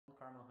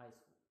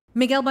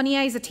Miguel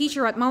Bonilla is a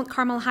teacher at Mount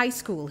Carmel High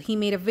School. He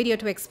made a video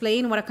to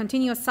explain what a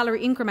continuous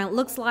salary increment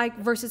looks like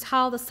versus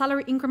how the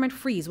salary increment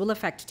freeze will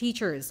affect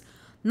teachers.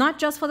 Not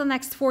just for the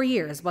next 4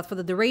 years, but for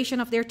the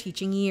duration of their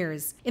teaching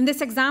years. In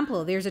this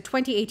example, there's a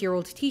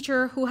 28-year-old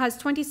teacher who has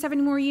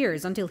 27 more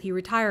years until he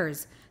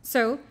retires.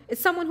 So, it's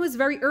someone who is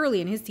very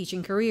early in his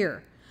teaching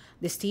career.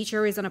 This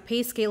teacher is on a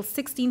pay scale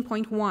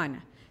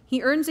 16.1.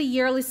 He earns a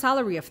yearly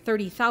salary of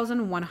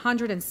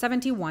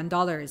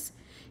 $30,171.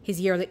 His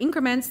yearly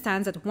increment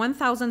stands at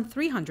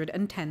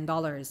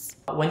 $1,310.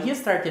 When he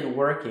started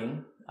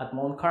working at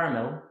Mount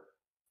Carmel,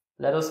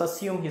 let us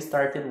assume he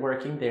started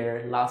working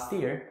there last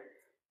year,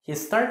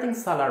 his starting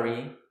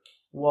salary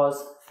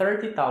was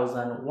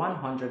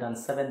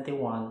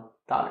 $30,171.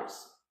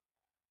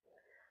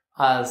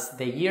 As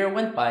the year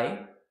went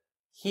by,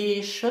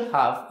 he should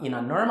have, in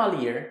a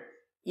normal year,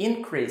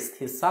 increased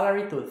his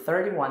salary to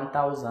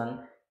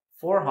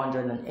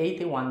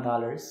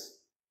 $31,481.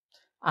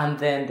 And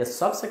then the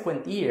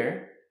subsequent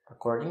year,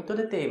 according to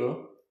the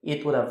table,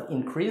 it would have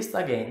increased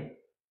again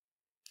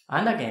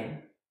and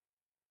again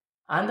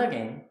and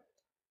again.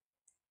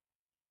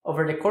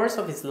 Over the course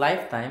of his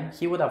lifetime,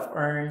 he would have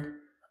earned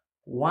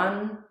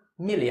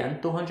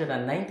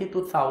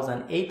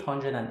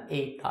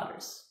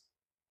 $1,292,808.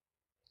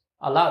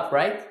 A lot,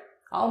 right?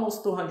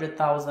 Almost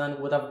 $200,000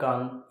 would have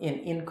gone in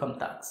income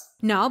tax.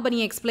 Now,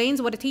 Bonilla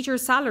explains what a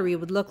teacher's salary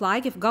would look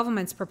like if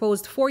government's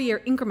proposed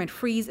 4-year increment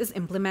freeze is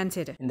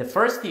implemented. In the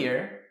first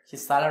year,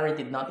 his salary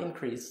did not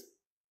increase.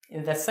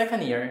 In the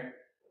second year,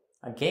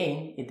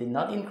 again, it did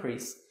not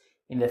increase.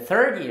 In the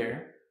third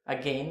year,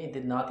 again, it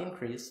did not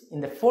increase. In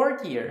the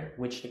fourth year,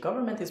 which the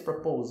government is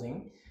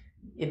proposing,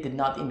 it did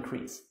not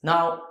increase.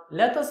 Now,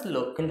 let us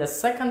look in the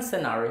second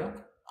scenario,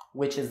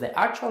 which is the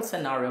actual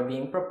scenario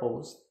being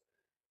proposed.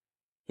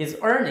 His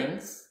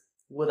earnings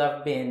would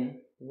have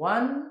been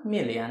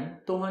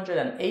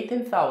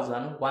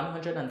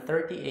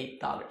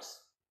 $1,218,138.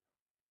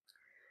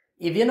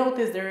 If you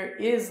notice, there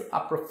is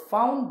a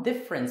profound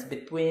difference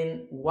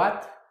between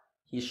what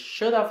he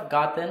should have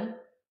gotten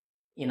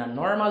in a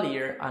normal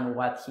year and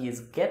what he is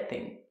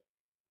getting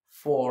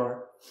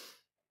for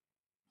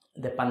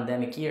the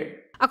pandemic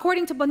year.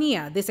 According to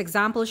Bonilla, this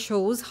example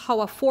shows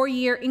how a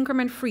 4-year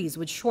increment freeze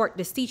would short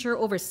this teacher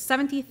over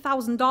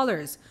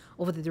 $70,000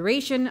 over the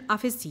duration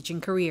of his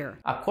teaching career.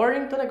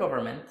 According to the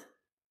government,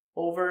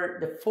 over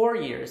the 4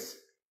 years,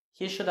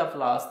 he should have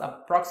lost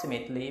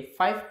approximately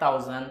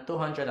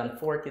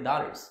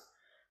 $5,240.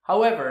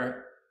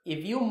 However,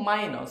 if you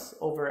minus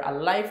over a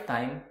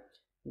lifetime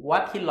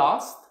what he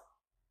lost,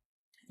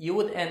 you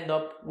would end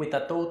up with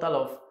a total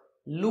of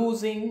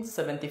losing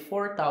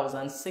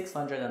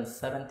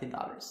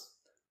 $74,670.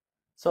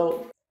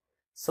 So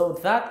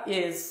that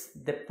is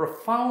the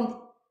profound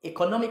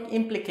economic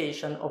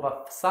implication of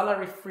a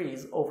salary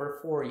freeze over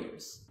 4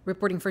 years.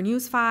 Reporting for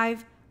News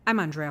 5, I'm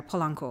Andrea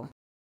Polanco.